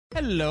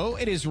Hello,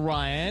 it is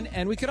Ryan,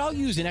 and we could all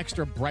use an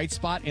extra bright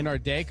spot in our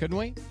day, couldn't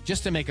we?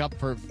 Just to make up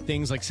for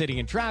things like sitting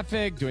in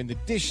traffic, doing the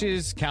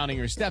dishes, counting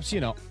your steps,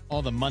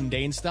 all the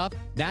mundane stuff.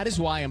 That is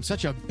why I'm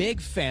such a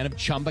big fan of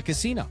Chumba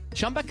Casino.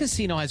 Chumba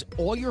Casino has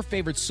all your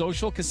favorite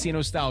social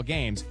casino-style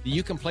games that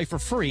you can play for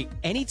free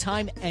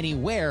anytime,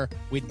 anywhere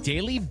with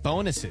daily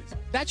bonuses.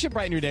 That should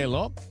brighten your day a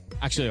little.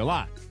 Actually, a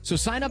lot. So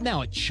sign up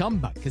now at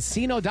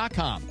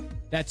ChumbaCasino.com.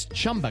 That's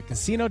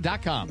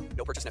ChumbaCasino.com.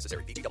 No purchase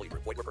necessary. VGW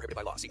Group. Void where prohibited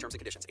by law. See terms and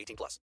conditions.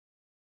 18+.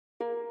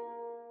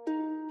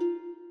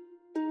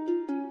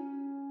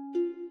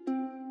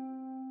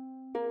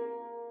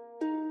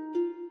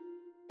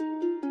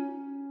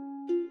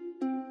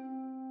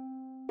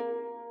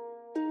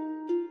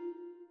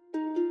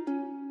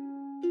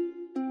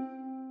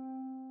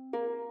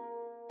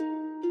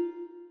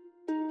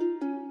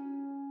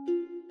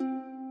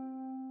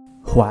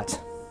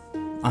 What?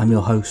 I'm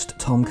your host,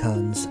 Tom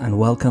Kearns, and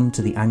welcome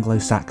to the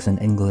Anglo-Saxon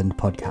England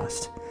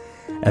podcast,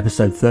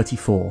 episode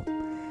 34,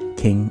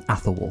 King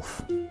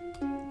Athelwulf.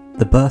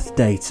 The birth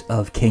date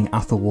of King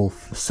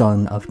Athelwulf,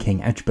 son of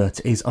King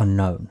Egbert, is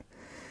unknown,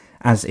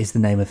 as is the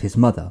name of his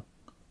mother.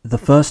 The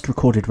first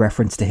recorded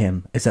reference to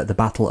him is at the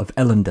Battle of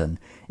Ellendun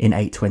in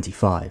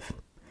 825.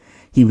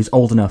 He was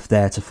old enough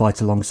there to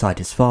fight alongside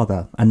his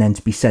father, and then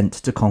to be sent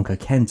to conquer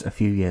Kent a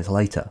few years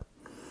later.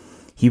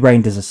 He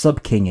reigned as a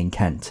sub-king in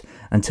Kent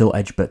until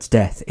Egbert's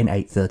death in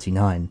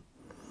 839.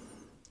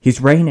 His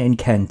reign in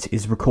Kent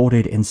is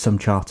recorded in some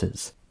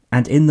charters,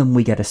 and in them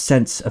we get a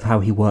sense of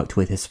how he worked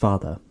with his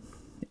father.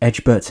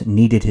 Egbert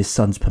needed his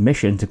son's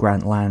permission to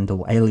grant land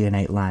or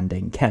alienate land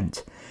in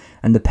Kent,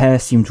 and the pair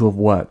seem to have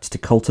worked to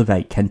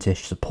cultivate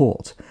Kentish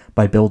support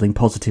by building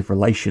positive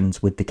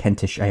relations with the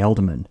Kentish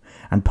ealdormen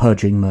and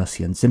purging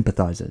Mercian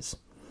sympathisers.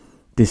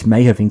 This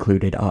may have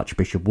included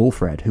Archbishop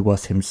Wulfred, who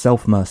was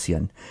himself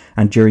Mercian,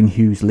 and during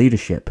whose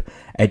leadership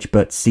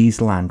Egbert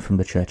seized land from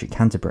the Church at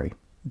Canterbury.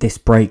 This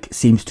break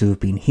seems to have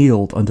been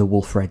healed under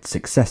Wulfred's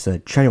successor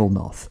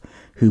Ceolnoth,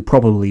 who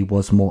probably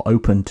was more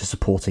open to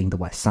supporting the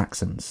West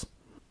Saxons.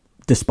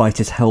 Despite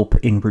his help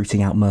in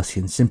rooting out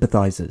Mercian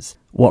sympathisers,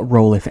 what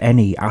role, if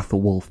any,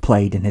 Athelwulf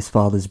played in his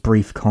father's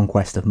brief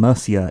conquest of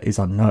Mercia is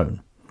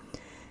unknown.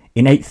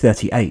 In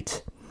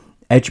 838,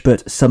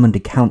 Egbert summoned a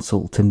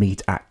council to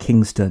meet at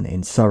Kingston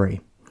in Surrey.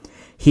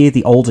 Here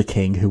the older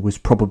king, who was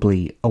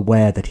probably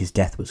aware that his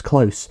death was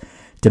close,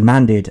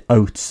 demanded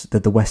oaths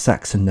that the West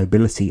Saxon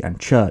nobility and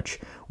church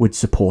would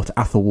support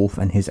Athelwulf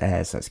and his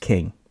heirs as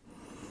king.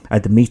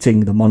 At the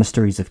meeting, the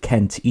monasteries of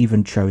Kent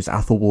even chose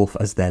Athelwulf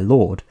as their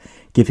lord,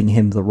 giving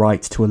him the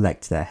right to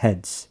elect their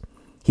heads.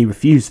 He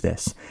refused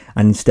this,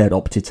 and instead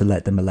opted to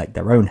let them elect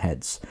their own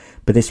heads,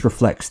 but this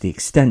reflects the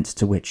extent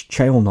to which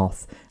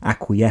Ceolnoth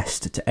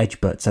acquiesced to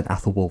Egbert's and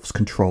Athelwulf's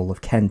control of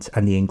Kent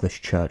and the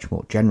English church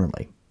more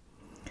generally.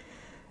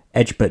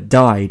 Egbert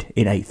died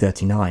in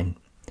 839,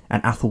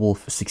 and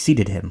Athelwulf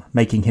succeeded him,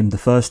 making him the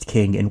first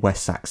king in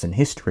West Saxon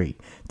history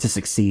to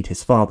succeed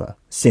his father,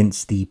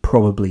 since the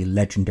probably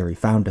legendary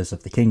founders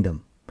of the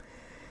kingdom.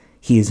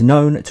 He is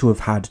known to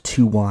have had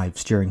two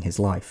wives during his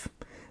life.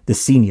 The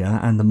senior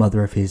and the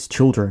mother of his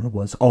children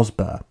was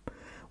Osburh.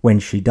 When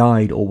she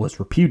died or was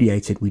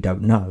repudiated we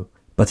don't know,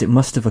 but it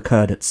must have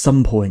occurred at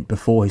some point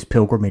before his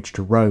pilgrimage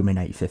to Rome in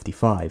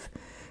 855,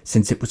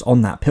 since it was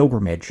on that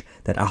pilgrimage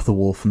that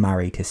Athelwulf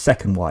married his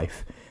second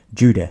wife,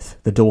 Judith,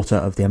 the daughter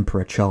of the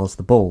Emperor Charles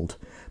the Bald,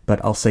 but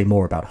I'll say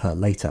more about her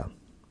later.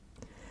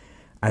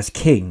 As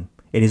king,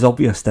 it is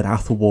obvious that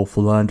Athelwulf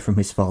learned from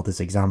his father's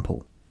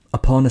example.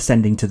 Upon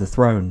ascending to the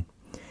throne,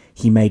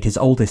 he made his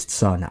oldest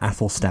son,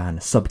 Athelstan,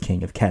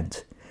 sub-king of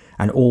Kent,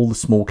 and all the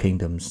small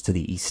kingdoms to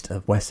the east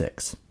of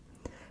Wessex.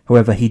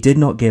 However, he did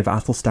not give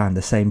Athelstan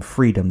the same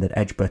freedom that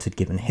Egbert had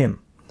given him.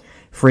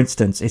 For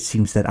instance, it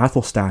seems that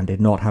Athelstan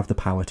did not have the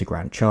power to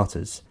grant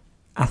charters.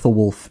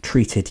 Athelwulf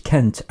treated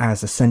Kent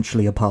as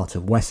essentially a part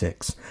of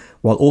Wessex,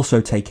 while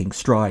also taking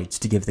strides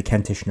to give the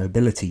Kentish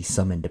nobility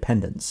some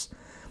independence.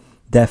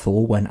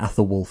 Therefore, when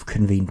Athelwulf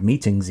convened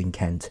meetings in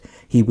Kent,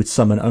 he would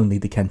summon only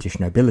the Kentish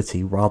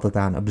nobility rather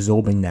than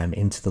absorbing them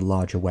into the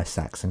larger West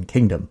Saxon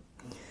kingdom.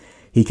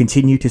 He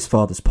continued his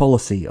father's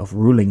policy of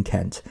ruling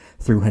Kent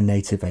through her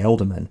native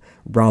ealdormen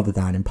rather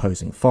than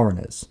imposing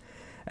foreigners,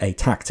 a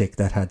tactic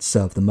that had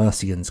served the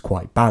Mercians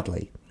quite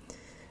badly.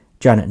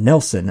 Janet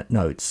Nelson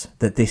notes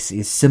that this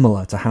is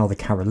similar to how the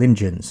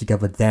Carolingians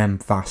governed their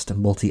vast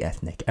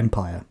multi-ethnic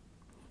empire.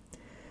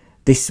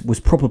 This was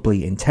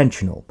probably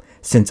intentional,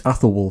 since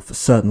Athelwulf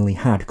certainly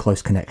had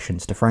close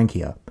connections to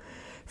Francia.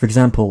 For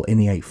example, in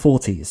the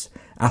 840s,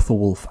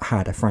 Athelwulf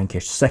had a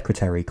Frankish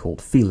secretary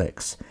called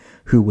Felix,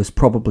 who was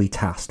probably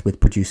tasked with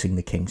producing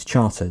the king's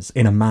charters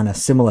in a manner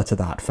similar to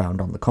that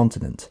found on the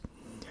continent.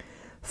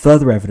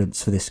 Further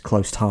evidence for this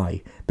close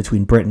tie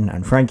between Britain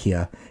and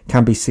Francia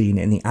can be seen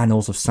in the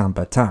Annals of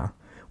Saint-Bertin,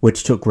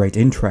 which took great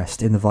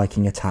interest in the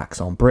Viking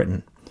attacks on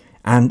Britain,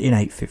 and in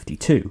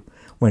 852,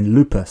 when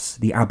Lupus,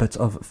 the abbot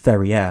of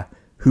Ferrières,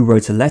 who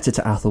wrote a letter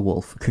to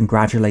Athelwulf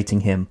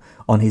congratulating him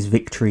on his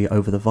victory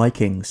over the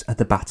Vikings at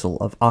the Battle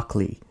of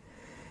Acqui.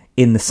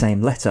 In the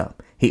same letter,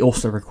 He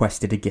also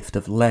requested a gift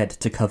of lead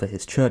to cover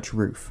his church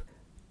roof.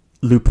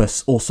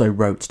 Lupus also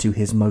wrote to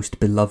his most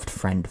beloved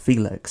friend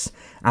Felix,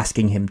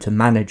 asking him to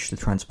manage the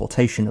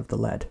transportation of the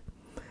lead,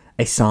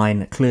 a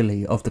sign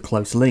clearly of the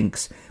close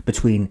links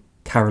between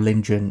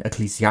Carolingian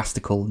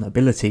ecclesiastical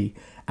nobility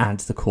and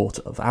the court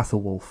of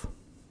Athelwulf.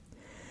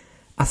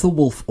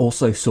 Athelwulf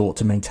also sought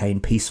to maintain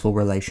peaceful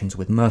relations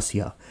with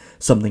Mercia,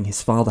 something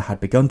his father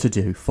had begun to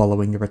do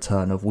following the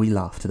return of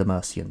Wiglaf to the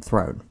Mercian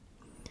throne.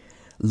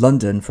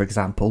 London, for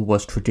example,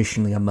 was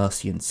traditionally a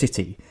Mercian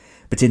city,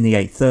 but in the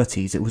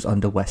 830s it was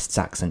under West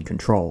Saxon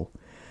control.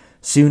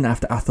 Soon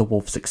after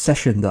Athelwulf's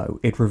succession, though,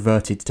 it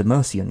reverted to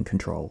Mercian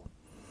control.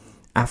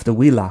 After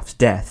Wiglaf's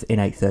death in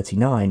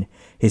 839,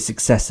 his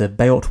successor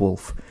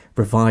Beowulf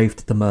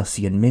revived the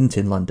Mercian mint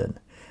in London,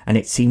 and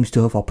it seems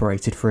to have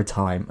operated for a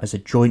time as a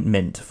joint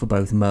mint for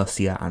both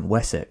Mercia and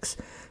Wessex,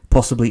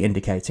 possibly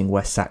indicating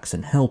West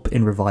Saxon help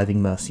in reviving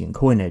Mercian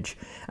coinage,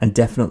 and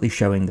definitely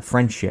showing the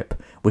friendship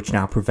which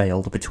now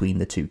prevailed between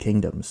the two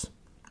kingdoms.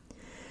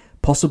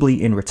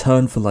 Possibly in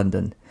return for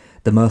London,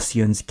 the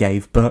Mercians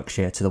gave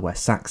Berkshire to the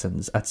West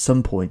Saxons at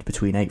some point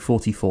between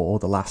 844,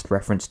 the last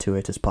reference to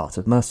it as part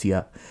of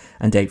Mercia,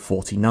 and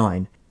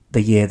 849,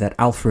 the year that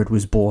Alfred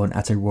was born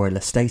at a royal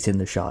estate in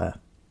the Shire.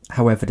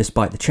 However,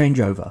 despite the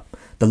changeover,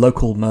 the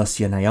local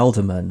Mercian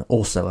ealdorman,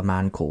 also a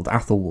man called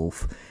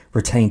Athelwulf,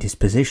 retained his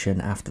position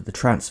after the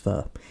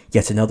transfer,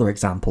 yet another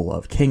example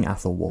of King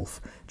Athelwulf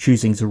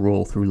choosing to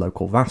rule through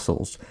local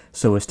vassals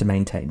so as to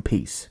maintain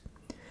peace.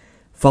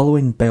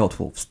 Following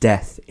Beowulf's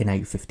death in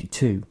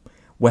 852,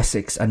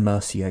 Wessex and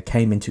Mercia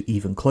came into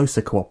even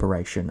closer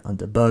cooperation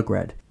under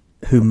Burgred,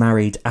 who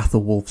married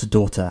Athelwulf's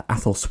daughter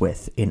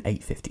Athelstwith in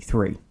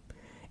 853.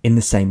 In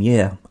the same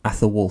year,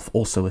 Athelwulf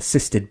also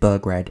assisted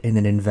Burgred in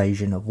an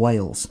invasion of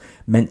Wales,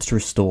 meant to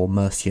restore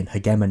Mercian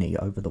hegemony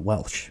over the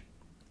Welsh.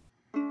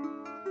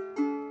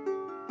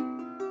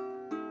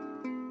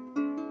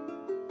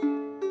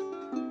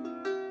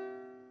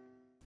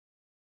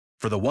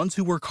 For the ones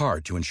who work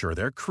hard to ensure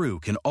their crew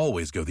can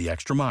always go the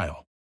extra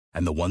mile,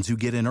 and the ones who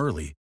get in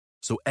early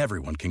so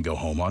everyone can go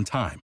home on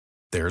time,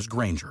 there's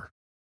Grainger,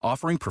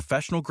 offering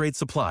professional-grade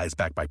supplies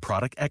backed by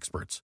product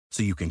experts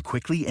so you can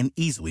quickly and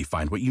easily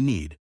find what you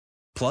need.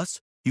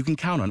 Plus, you can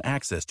count on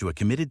access to a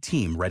committed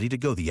team ready to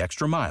go the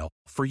extra mile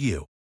for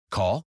you.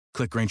 Call,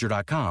 click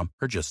Grainger.com,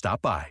 or just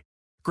stop by.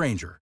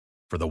 Grainger,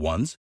 for the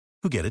ones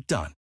who get it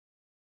done.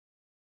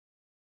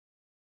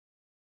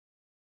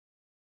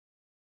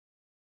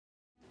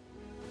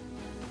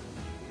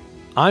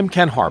 I'm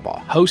Ken Harbaugh,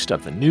 host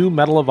of the new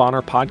Medal of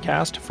Honor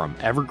podcast from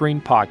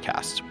Evergreen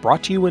Podcasts,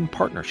 brought to you in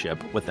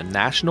partnership with the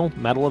National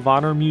Medal of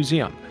Honor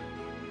Museum.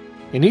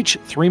 In each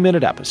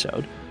 3-minute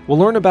episode, we'll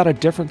learn about a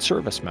different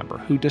service member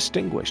who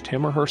distinguished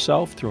him or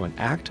herself through an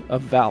act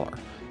of valor.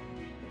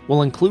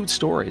 We'll include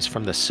stories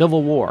from the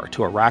Civil War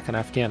to Iraq and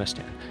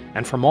Afghanistan,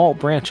 and from all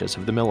branches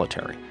of the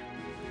military.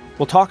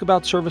 We'll talk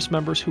about service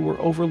members who were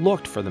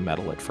overlooked for the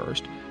medal at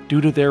first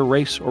due to their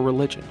race or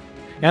religion,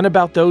 and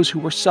about those who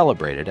were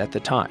celebrated at the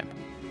time.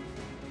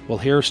 We'll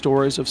hear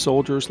stories of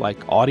soldiers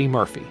like Audie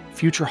Murphy,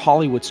 future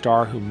Hollywood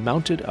star who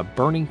mounted a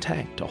burning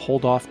tank to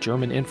hold off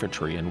German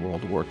infantry in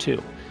World War II.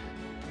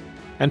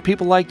 And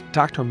people like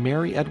Dr.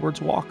 Mary Edwards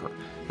Walker,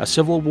 a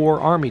Civil War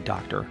Army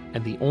doctor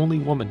and the only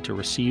woman to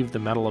receive the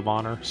Medal of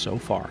Honor so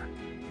far.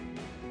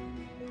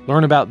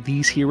 Learn about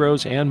these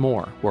heroes and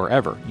more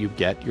wherever you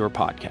get your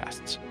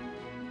podcasts.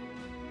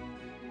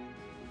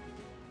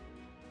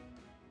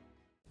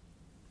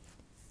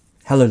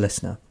 Hello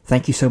listener,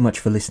 thank you so much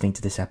for listening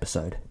to this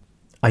episode.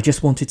 I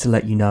just wanted to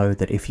let you know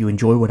that if you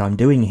enjoy what I'm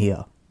doing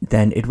here,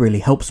 then it really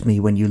helps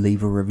me when you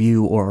leave a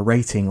review or a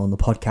rating on the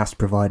podcast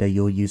provider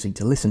you're using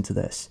to listen to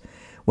this,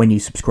 when you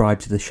subscribe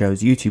to the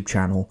show's YouTube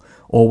channel,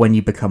 or when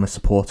you become a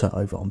supporter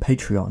over on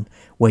Patreon,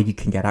 where you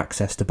can get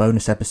access to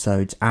bonus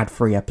episodes,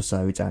 ad-free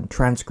episodes, and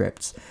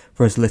transcripts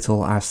for as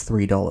little as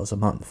 $3 a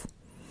month.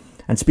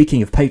 And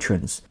speaking of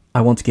patrons,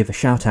 I want to give a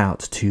shout out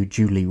to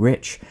Julie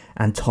Rich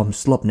and Tom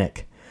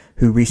Slobnick,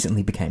 who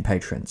recently became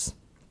patrons.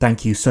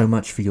 Thank you so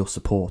much for your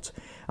support,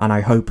 and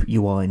I hope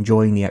you are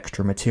enjoying the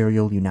extra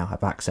material you now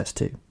have access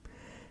to.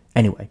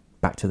 Anyway,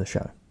 back to the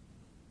show.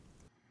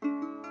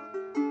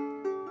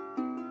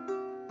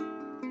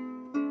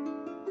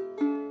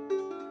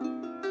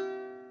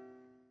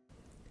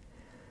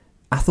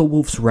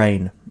 Athelwulf's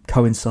reign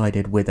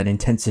coincided with an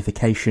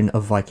intensification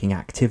of Viking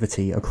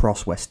activity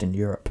across Western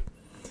Europe.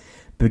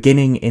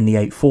 Beginning in the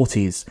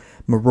 840s,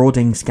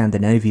 marauding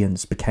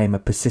Scandinavians became a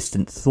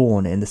persistent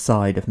thorn in the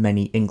side of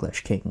many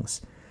English kings.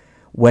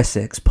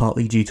 Wessex,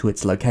 partly due to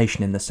its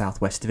location in the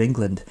southwest of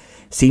England,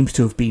 seems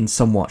to have been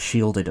somewhat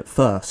shielded at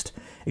first,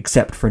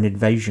 except for an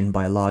invasion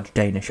by a large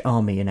Danish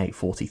army in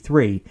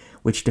 843,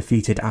 which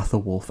defeated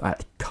Athelwulf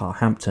at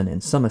Carhampton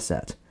in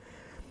Somerset.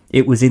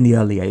 It was in the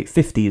early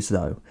 850s,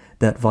 though,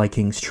 that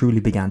Vikings truly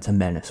began to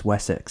menace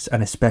Wessex,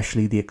 and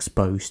especially the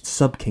exposed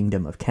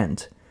sub-kingdom of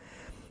Kent.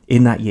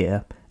 In that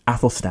year,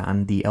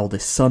 Athelstan, the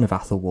eldest son of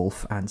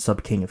Athelwulf and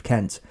sub-king of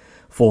Kent,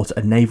 fought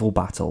a naval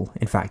battle,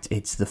 in fact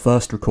it's the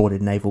first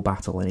recorded naval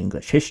battle in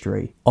English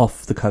history,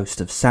 off the coast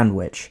of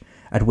Sandwich,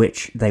 at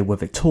which they were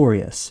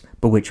victorious,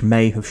 but which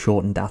may have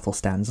shortened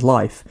Athelstan's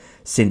life,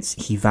 since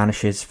he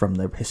vanishes from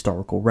the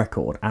historical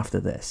record after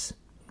this.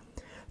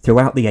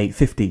 Throughout the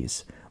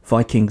 850s,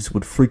 Vikings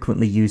would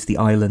frequently use the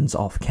islands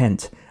off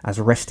Kent as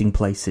resting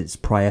places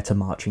prior to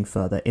marching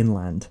further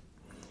inland.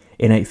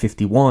 In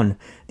 851,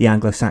 the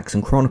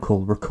Anglo-Saxon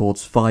Chronicle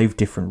records 5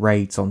 different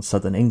raids on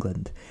southern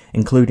England,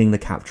 including the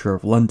capture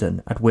of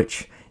London, at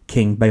which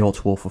King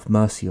Beorhtwulf of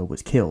Mercia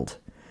was killed.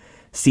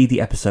 See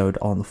the episode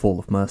on the fall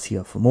of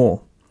Mercia for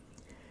more.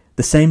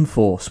 The same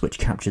force which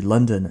captured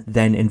London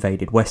then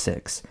invaded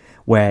Wessex,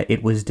 where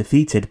it was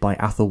defeated by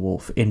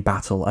Athelwulf in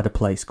battle at a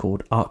place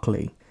called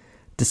Arkley.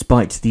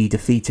 Despite the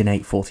defeat in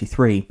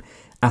 843,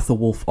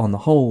 Athelwulf on the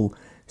whole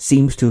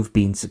seems to have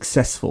been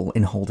successful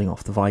in holding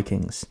off the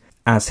Vikings.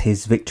 As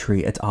his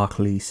victory at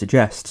Arkley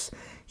suggests,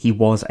 he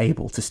was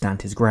able to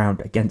stand his ground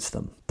against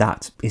them.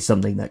 That is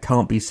something that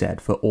can't be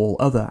said for all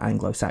other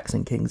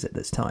Anglo-Saxon kings at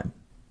this time.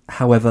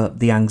 However,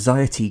 the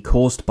anxiety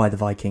caused by the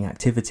Viking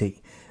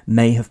activity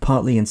may have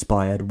partly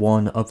inspired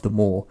one of the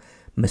more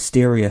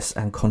mysterious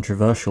and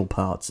controversial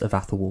parts of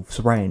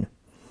Athelwulf's reign.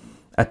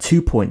 At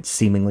 2 points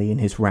seemingly in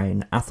his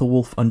reign,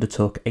 Athelwulf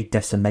undertook a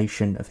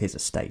decimation of his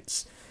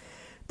estates.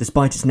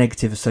 Despite its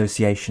negative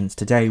associations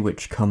today,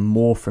 which come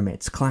more from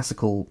its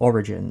classical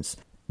origins,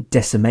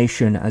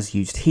 decimation as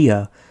used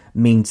here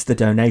means the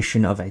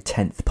donation of a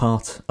 10th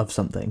part of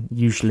something,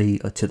 usually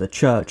to the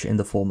church in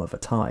the form of a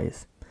tithe.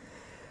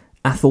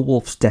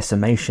 Athelwulf's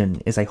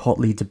decimation is a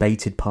hotly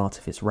debated part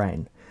of his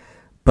reign.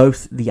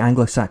 Both the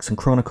Anglo-Saxon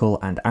Chronicle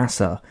and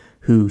Asser,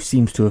 who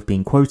seems to have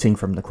been quoting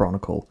from the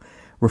Chronicle,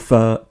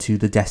 refer to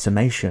the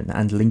decimation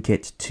and link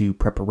it to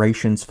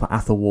preparations for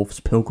Athelwulf's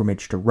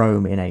pilgrimage to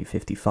Rome in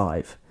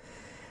 855.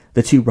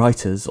 The two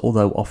writers,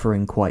 although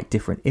offering quite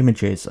different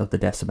images of the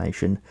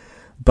decimation,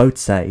 both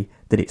say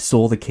that it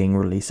saw the king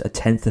release a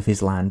 10th of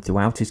his land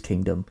throughout his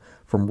kingdom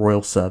from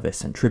royal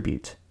service and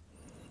tribute.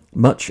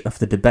 Much of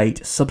the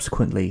debate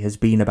subsequently has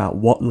been about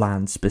what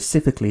land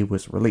specifically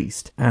was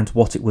released and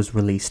what it was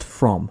released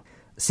from,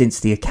 since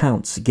the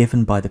accounts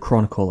given by the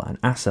Chronicle and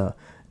Asser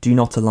do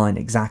not align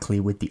exactly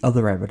with the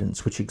other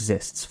evidence which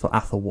exists for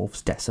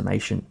Athelwulf's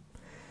decimation.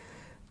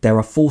 There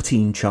are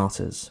 14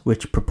 charters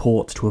which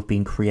purport to have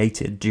been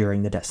created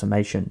during the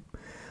decimation.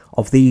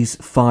 Of these,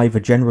 5 are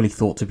generally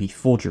thought to be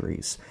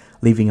forgeries,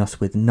 leaving us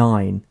with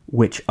 9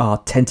 which are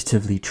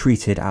tentatively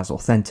treated as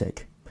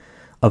authentic.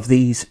 Of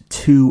these,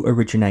 2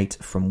 originate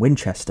from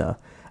Winchester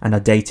and are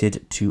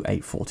dated to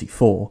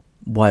 844,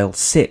 while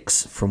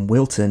 6 from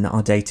Wilton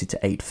are dated to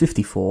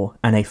 854,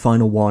 and a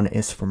final one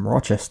is from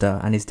Rochester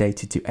and is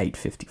dated to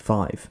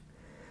 855.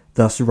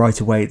 Thus, right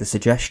away, the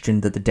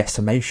suggestion that the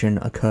decimation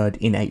occurred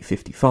in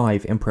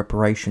 855 in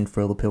preparation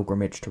for the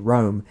pilgrimage to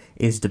Rome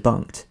is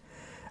debunked.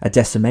 A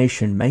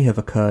decimation may have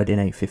occurred in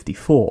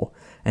 854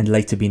 and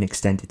later been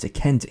extended to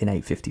Kent in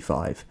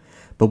 855,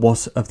 but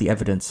what of the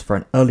evidence for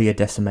an earlier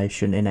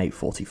decimation in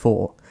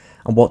 844,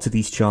 and what do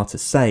these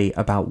charters say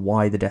about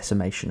why the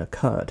decimation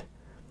occurred?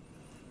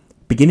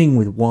 Beginning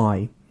with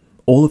why,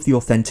 all of the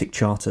authentic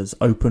charters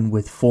open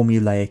with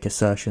formulaic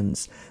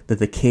assertions that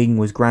the king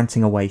was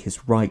granting away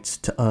his rights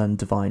to earn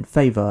divine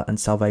favour and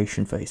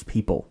salvation for his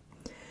people.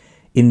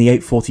 In the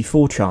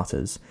 844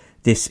 charters,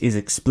 this is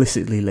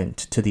explicitly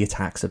linked to the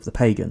attacks of the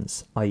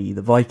pagans, i.e.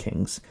 the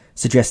Vikings,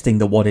 suggesting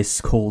that what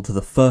is called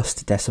the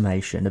first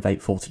decimation of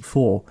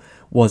 844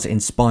 was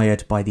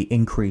inspired by the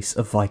increase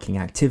of Viking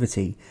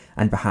activity,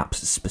 and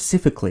perhaps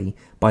specifically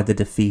by the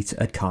defeat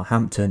at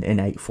Carhampton in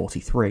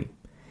 843.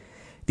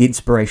 The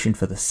inspiration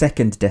for the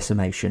second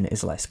decimation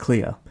is less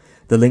clear,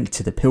 the link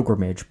to the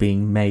pilgrimage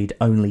being made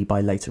only by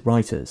later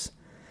writers.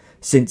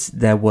 Since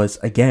there was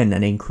again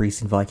an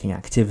increase in Viking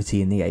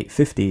activity in the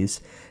 850s,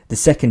 the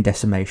second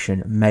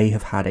decimation may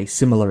have had a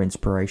similar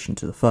inspiration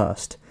to the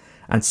first,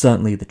 and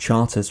certainly the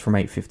charters from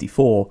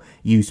 854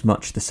 use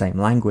much the same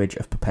language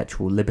of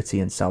perpetual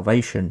liberty and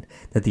salvation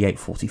that the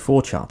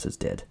 844 charters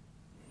did.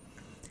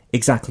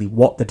 Exactly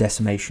what the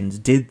decimations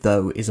did,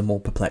 though, is a more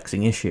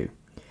perplexing issue.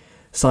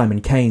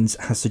 Simon Keynes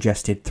has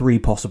suggested 3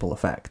 possible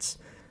effects.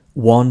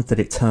 One, that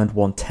it turned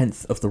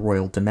 1/10 of the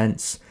royal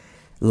demesnes,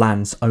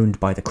 lands owned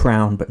by the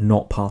crown but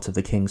not part of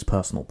the king's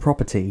personal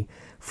property,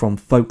 from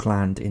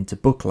folkland into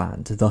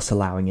bookland, thus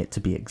allowing it to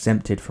be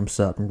exempted from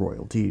certain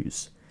royal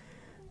dues.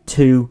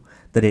 2,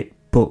 that it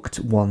booked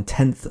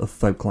 1/10 of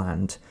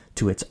folkland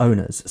to its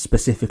owners,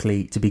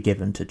 specifically to be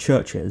given to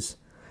churches.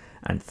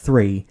 And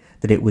 3,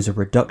 that it was a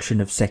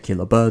reduction of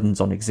secular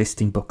burdens on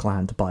existing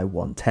bookland by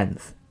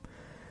 1/10.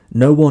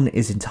 No one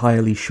is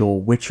entirely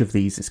sure which of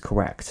these is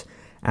correct,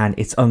 and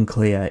it's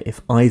unclear if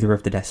either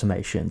of the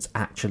decimations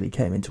actually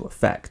came into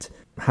effect.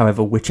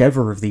 However,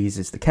 whichever of these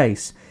is the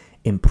case,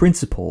 in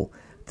principle,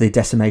 the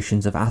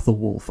decimations of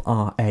Athelwulf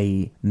are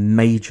a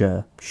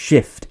major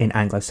shift in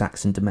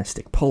Anglo-Saxon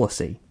domestic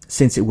policy,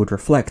 since it would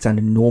reflect an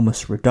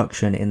enormous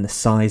reduction in the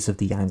size of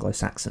the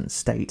Anglo-Saxon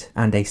state,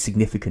 and a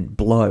significant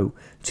blow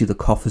to the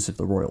coffers of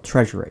the royal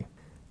treasury.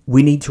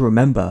 We need to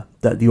remember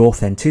that the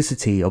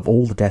authenticity of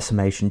all the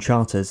decimation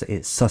charters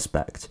is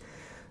suspect.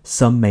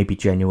 Some may be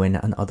genuine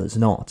and others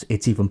not.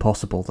 It's even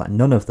possible that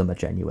none of them are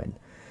genuine.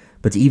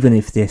 But even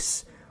if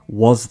this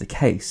was the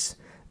case,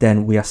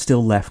 then we are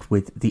still left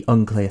with the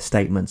unclear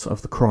statements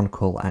of the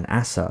Chronicle and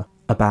Asser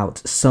about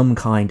some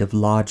kind of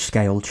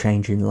large-scale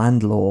change in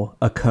land law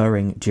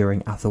occurring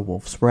during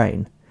Athelwulf's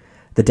reign.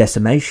 The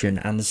decimation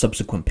and the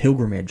subsequent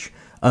pilgrimage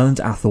earned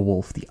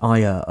Athelwulf the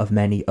ire of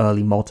many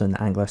early modern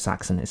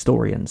Anglo-Saxon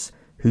historians,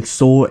 who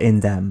saw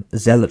in them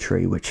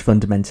zealotry which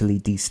fundamentally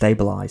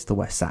destabilised the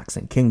West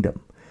Saxon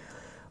kingdom.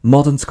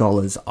 Modern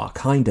scholars are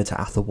kinder to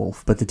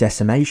Athelwulf, but the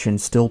decimation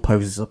still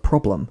poses a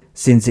problem,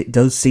 since it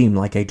does seem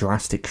like a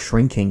drastic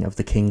shrinking of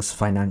the king's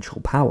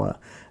financial power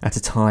at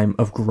a time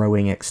of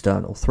growing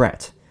external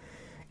threat.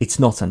 It's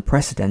not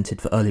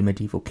unprecedented for early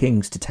medieval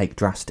kings to take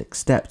drastic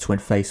steps when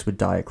faced with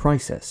dire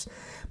crisis,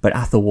 but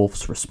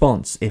Athelwulf's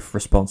response, if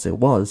response it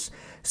was,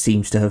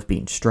 seems to have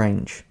been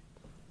strange.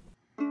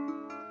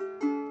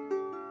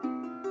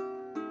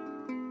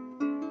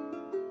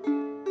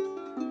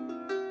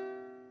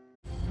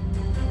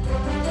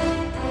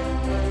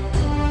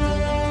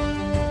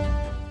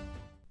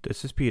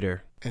 This is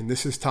Peter. And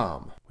this is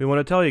Tom. We want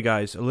to tell you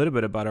guys a little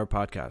bit about our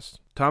podcast.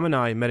 Tom and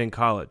I met in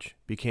college,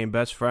 became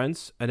best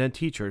friends, and then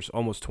teachers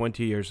almost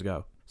 20 years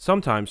ago.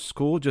 Sometimes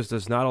school just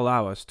does not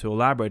allow us to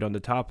elaborate on the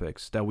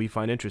topics that we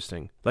find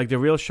interesting, like the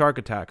real shark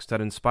attacks that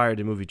inspired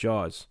the movie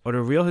Jaws, or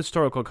the real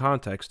historical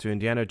context to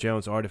Indiana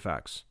Jones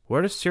artifacts.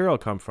 Where does cereal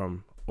come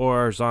from?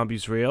 Or are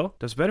zombies real?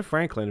 Does Ben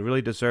Franklin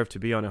really deserve to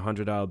be on a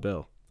 $100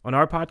 bill? On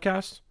our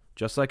podcast,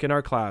 just like in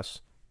our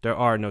class, there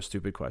are no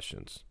stupid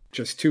questions.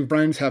 Just two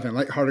friends having a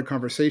lighthearted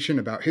conversation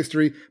about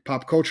history,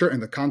 pop culture,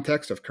 and the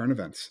context of current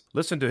events.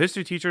 Listen to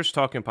History Teachers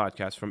Talking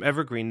Podcast from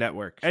Evergreen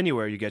Network,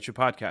 anywhere you get your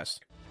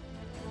podcasts.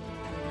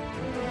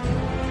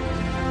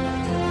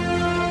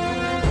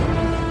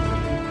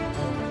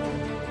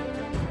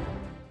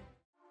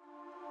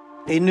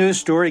 A news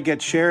story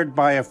gets shared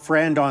by a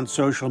friend on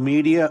social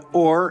media,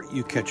 or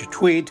you catch a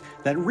tweet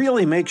that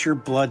really makes your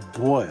blood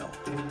boil.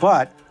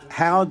 But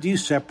how do you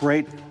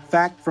separate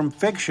fact from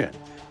fiction?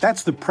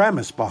 That's the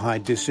premise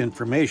behind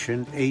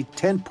Disinformation, a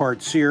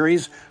 10-part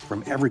series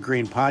from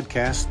Evergreen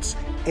Podcasts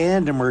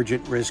and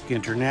Emergent Risk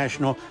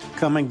International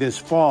coming this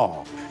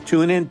fall.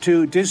 Tune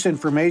into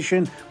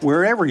Disinformation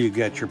wherever you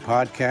get your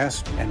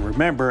podcasts, and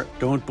remember,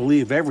 don't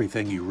believe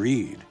everything you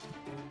read.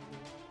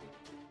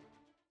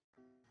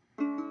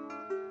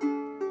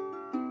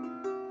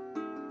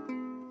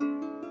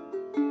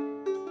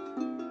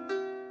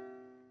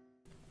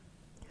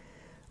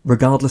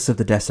 Regardless of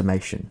the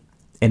decimation,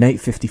 in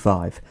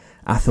 855,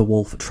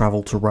 Athelwulf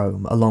travelled to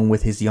Rome along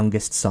with his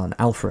youngest son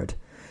Alfred.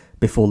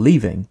 Before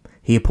leaving,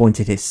 he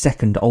appointed his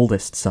second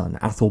oldest son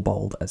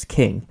Athelbald as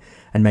king,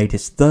 and made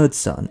his third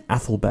son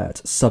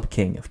Athelbert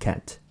sub-king of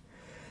Kent.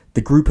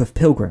 The group of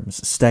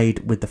pilgrims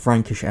stayed with the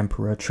Frankish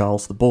Emperor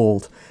Charles the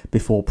Bald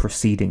before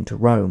proceeding to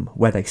Rome,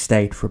 where they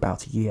stayed for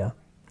about a year.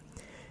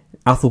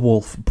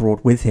 Athelwulf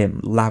brought with him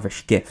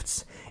lavish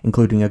gifts,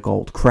 including a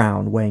gold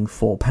crown weighing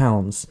 4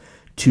 pounds,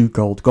 2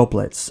 gold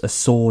goblets, a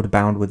sword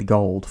bound with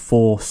gold,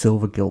 4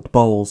 silver gilt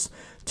bowls,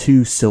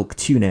 2 silk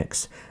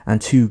tunics,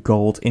 and 2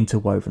 gold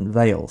interwoven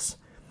veils.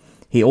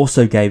 He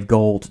also gave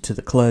gold to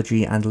the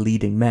clergy and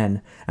leading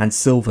men, and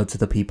silver to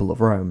the people of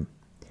Rome.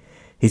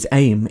 His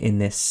aim in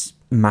this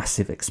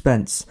massive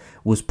expense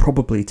was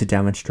probably to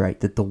demonstrate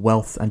that the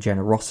wealth and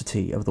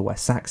generosity of the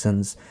West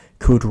Saxons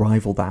could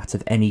rival that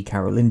of any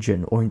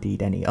Carolingian or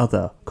indeed any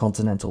other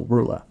continental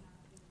ruler.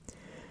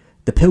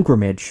 The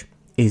pilgrimage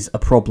is a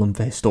problem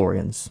for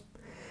historians.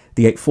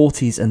 The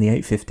 840s and the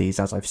 850s,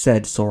 as I've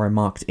said, saw a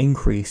marked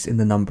increase in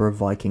the number of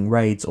Viking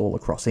raids all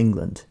across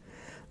England.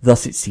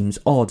 Thus it seems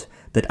odd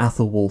that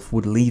Athelwulf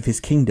would leave his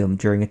kingdom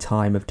during a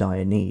time of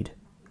dire need.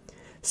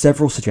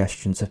 Several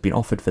suggestions have been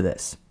offered for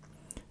this.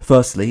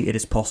 Firstly, it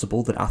is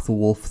possible that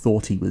Athelwulf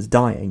thought he was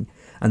dying,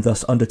 and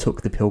thus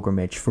undertook the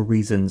pilgrimage for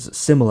reasons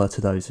similar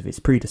to those of his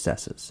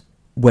predecessors.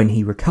 When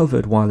he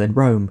recovered while in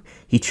Rome,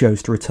 he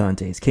chose to return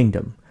to his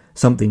kingdom,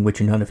 something which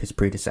none of his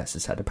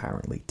predecessors had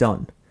apparently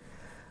done.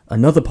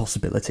 Another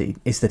possibility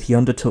is that he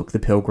undertook the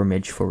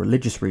pilgrimage for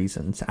religious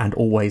reasons and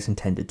always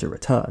intended to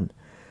return.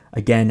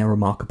 Again, a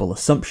remarkable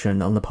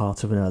assumption on the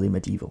part of an early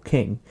medieval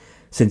king,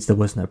 since there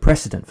was no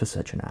precedent for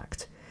such an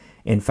act.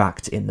 In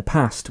fact, in the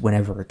past,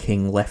 whenever a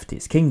king left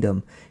his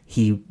kingdom,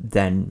 he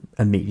then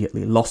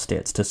immediately lost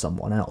it to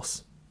someone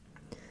else.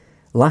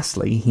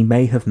 Lastly, he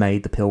may have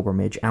made the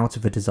pilgrimage out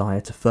of a desire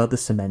to further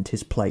cement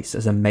his place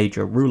as a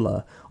major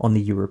ruler on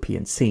the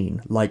European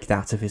scene, like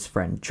that of his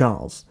friend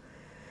Charles.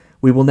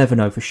 We will never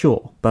know for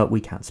sure, but we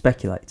can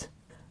speculate.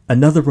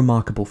 Another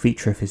remarkable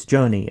feature of his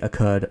journey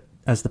occurred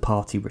as the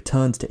party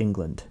returned to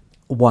England.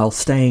 While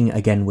staying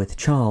again with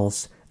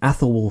Charles,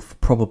 Athelwulf,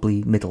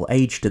 probably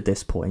middle-aged at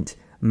this point,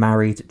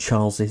 married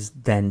Charles's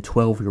then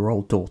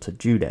 12-year-old daughter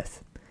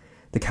Judith.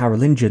 The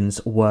Carolingians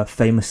were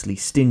famously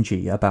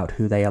stingy about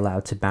who they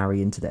allowed to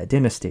marry into their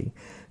dynasty,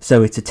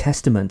 so it's a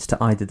testament to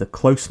either the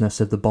closeness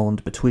of the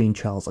bond between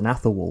Charles and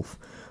Athelwulf,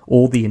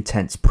 or the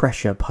intense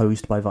pressure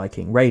posed by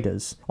Viking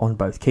raiders on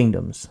both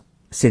kingdoms,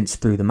 since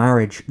through the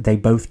marriage they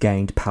both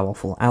gained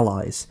powerful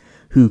allies,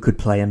 who could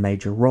play a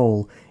major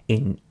role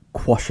in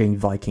quashing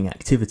Viking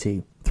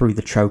activity through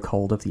the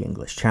chokehold of the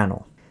English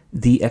Channel.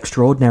 The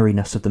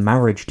extraordinariness of the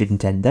marriage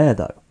didn't end there,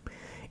 though.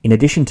 In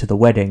addition to the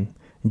wedding,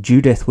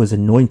 Judith was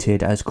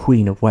anointed as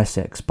Queen of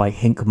Wessex by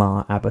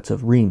Hincmar, Abbot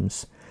of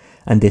Reims,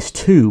 and this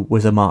too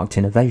was a marked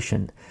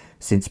innovation,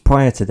 since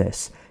prior to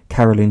this,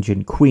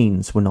 Carolingian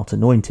queens were not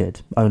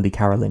anointed, only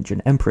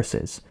Carolingian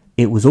empresses.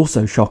 It was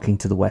also shocking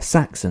to the West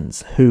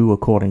Saxons, who,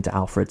 according to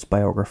Alfred's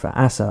biographer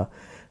Asser,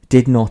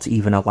 did not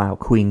even allow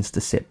queens to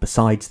sit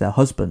beside their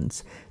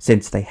husbands,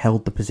 since they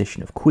held the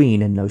position of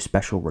queen in no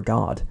special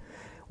regard.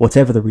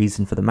 Whatever the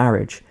reason for the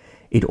marriage,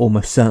 it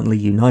almost certainly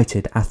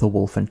united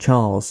Athelwulf and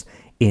Charles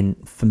in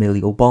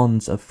familial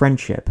bonds of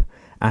friendship,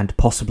 and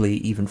possibly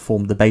even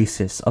formed the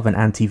basis of an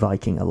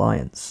anti-Viking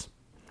alliance.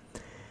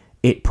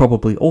 It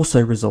probably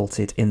also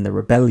resulted in the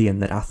rebellion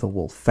that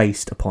Athelwulf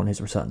faced upon his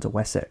return to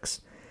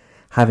Wessex.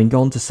 Having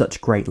gone to such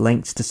great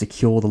lengths to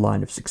secure the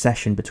line of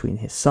succession between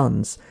his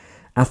sons,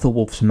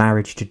 Athelwulf's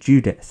marriage to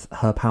Judith,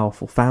 her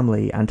powerful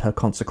family, and her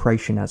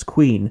consecration as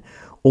queen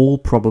all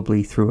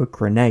probably threw a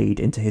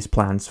grenade into his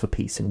plans for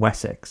peace in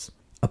Wessex.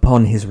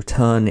 Upon his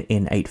return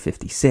in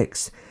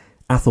 856,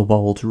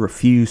 Athelbald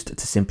refused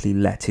to simply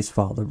let his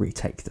father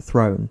retake the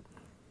throne.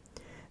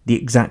 The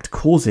exact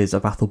causes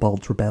of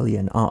Athelbald's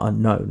rebellion are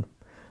unknown.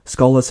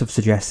 Scholars have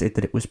suggested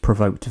that it was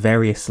provoked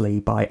variously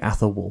by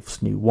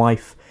Athelwulf's new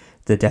wife,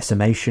 the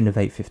decimation of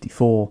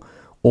 854,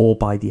 or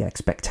by the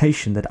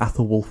expectation that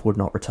Athelwulf would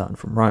not return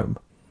from Rome.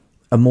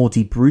 A more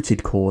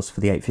deep-rooted cause for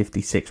the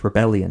 856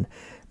 rebellion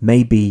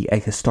may be a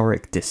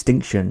historic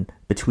distinction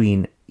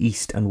between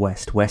East and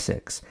West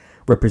Wessex,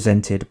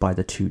 represented by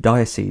the two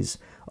dioceses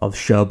of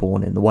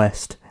Sherborne in the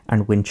west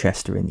and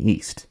Winchester in the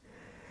east.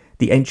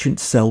 The ancient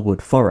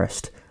Selwood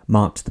Forest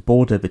marked the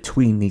border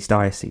between these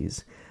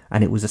dioceses,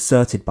 and it was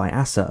asserted by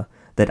Asser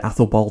that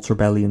Athelbald's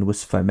rebellion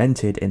was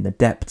fomented in the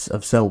depths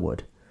of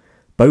Selwood.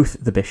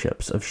 Both the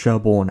bishops of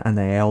Sherborne and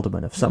the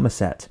ealdormen of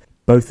Somerset,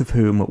 both of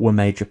whom were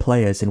major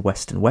players in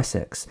western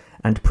Wessex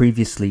and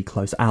previously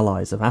close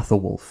allies of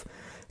Athelwulf,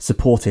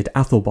 supported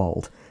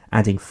Athelbald,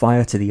 adding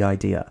fire to the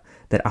idea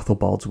that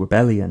Athelbald's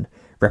rebellion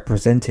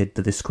represented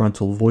the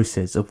disgruntled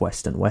voices of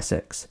western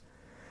Wessex.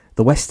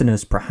 The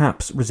Westerners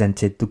perhaps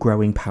resented the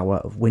growing power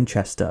of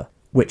Winchester,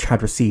 which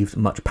had received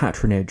much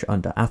patronage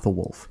under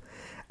Athelwulf,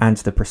 and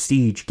the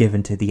prestige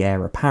given to the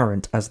heir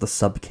apparent as the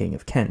sub-king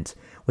of Kent,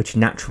 which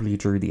naturally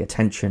drew the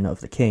attention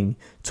of the king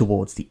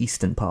towards the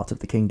eastern part of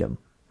the kingdom.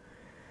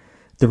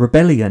 The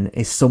rebellion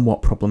is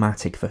somewhat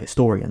problematic for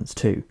historians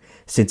too,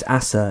 since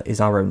Asser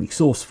is our only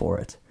source for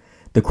it.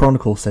 The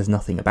Chronicle says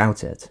nothing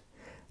about it.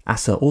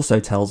 Asser also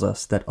tells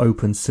us that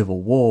open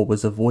civil war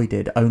was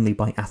avoided only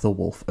by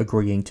Athelwulf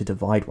agreeing to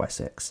divide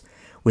Wessex,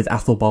 with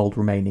Athelbald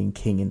remaining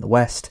king in the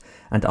west,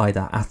 and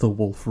either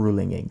Athelwulf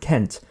ruling in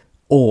Kent,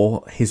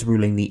 or his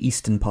ruling the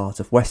eastern part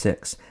of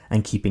Wessex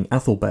and keeping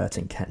Athelbert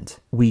in Kent.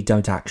 We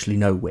don't actually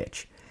know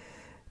which.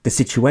 The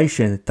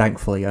situation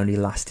thankfully only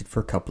lasted for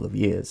a couple of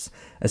years,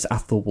 as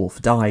Athelwulf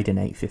died in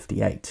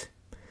 858.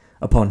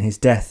 Upon his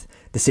death,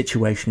 the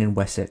situation in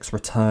Wessex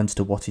returned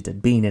to what it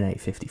had been in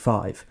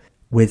 855,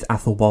 with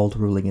Athelbald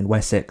ruling in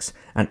Wessex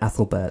and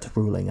Athelbert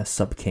ruling as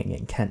sub-king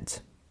in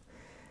Kent.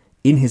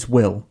 In his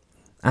will,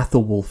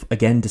 Athelwulf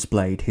again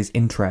displayed his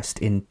interest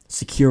in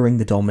securing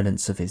the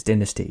dominance of his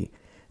dynasty,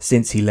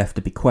 since he left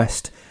a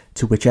bequest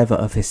to whichever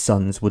of his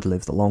sons would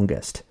live the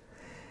longest.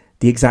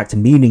 The exact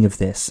meaning of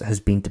this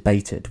has been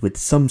debated, with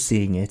some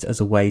seeing it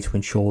as a way to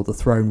ensure the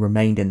throne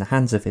remained in the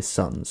hands of his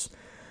sons,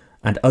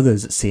 and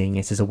others seeing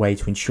it as a way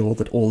to ensure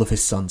that all of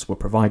his sons were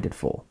provided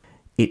for.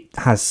 It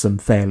has some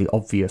fairly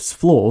obvious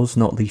flaws,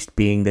 not least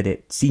being that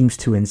it seems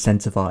to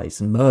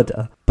incentivize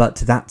murder, but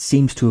that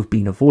seems to have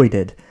been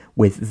avoided,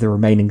 with the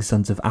remaining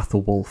sons of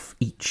Athelwulf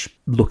each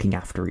looking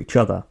after each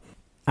other.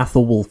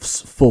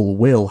 Athelwulf's full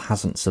will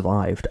hasn't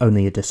survived,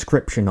 only a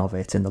description of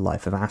it in the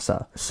life of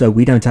Asser, so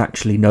we don't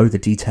actually know the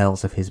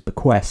details of his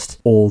bequest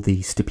or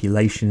the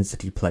stipulations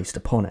that he placed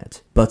upon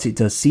it, but it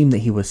does seem that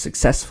he was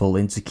successful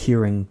in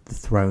securing the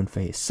throne for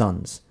his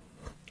sons.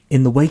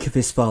 In the wake of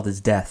his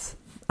father's death,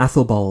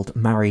 Athelbald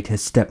married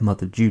his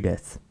stepmother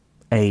Judith,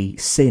 a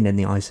sin in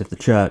the eyes of the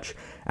church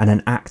and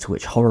an act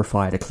which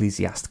horrified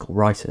ecclesiastical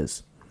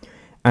writers.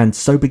 And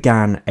so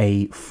began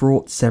a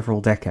fraught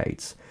several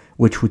decades,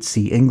 which would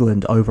see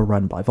England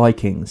overrun by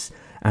Vikings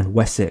and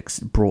Wessex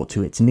brought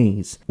to its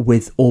knees,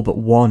 with all but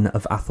one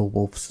of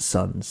Athelwulf's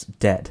sons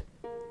dead.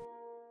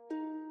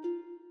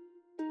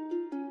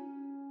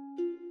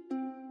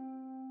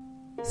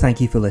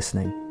 Thank you for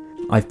listening.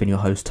 I've been your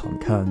host, Tom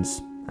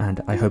Kearns,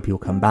 and I hope you'll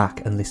come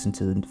back and listen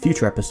to the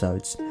future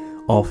episodes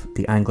of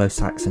the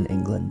Anglo-Saxon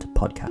England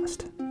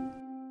podcast.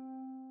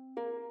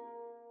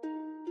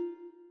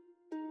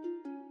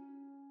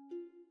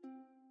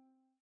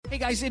 Hey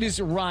guys, it is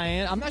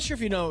Ryan. I'm not sure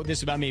if you know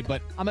this about me,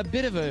 but I'm a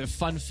bit of a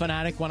fun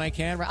fanatic when I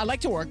can. I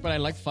like to work, but I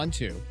like fun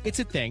too. It's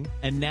a thing.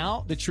 And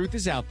now the truth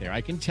is out there.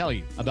 I can tell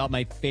you about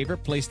my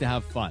favorite place to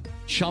have fun.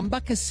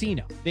 Chumba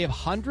Casino. They have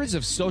hundreds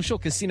of social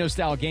casino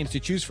style games to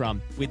choose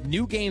from with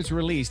new games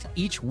released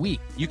each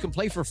week. You can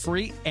play for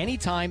free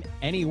anytime,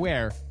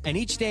 anywhere. And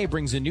each day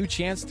brings a new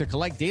chance to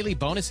collect daily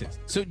bonuses.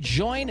 So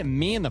join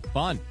me in the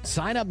fun.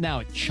 Sign up now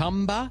at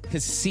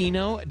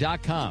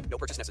ChumbaCasino.com. No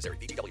purchase necessary.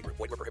 VGW Group.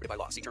 Void where prohibited by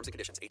law. See terms and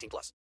conditions. 18+.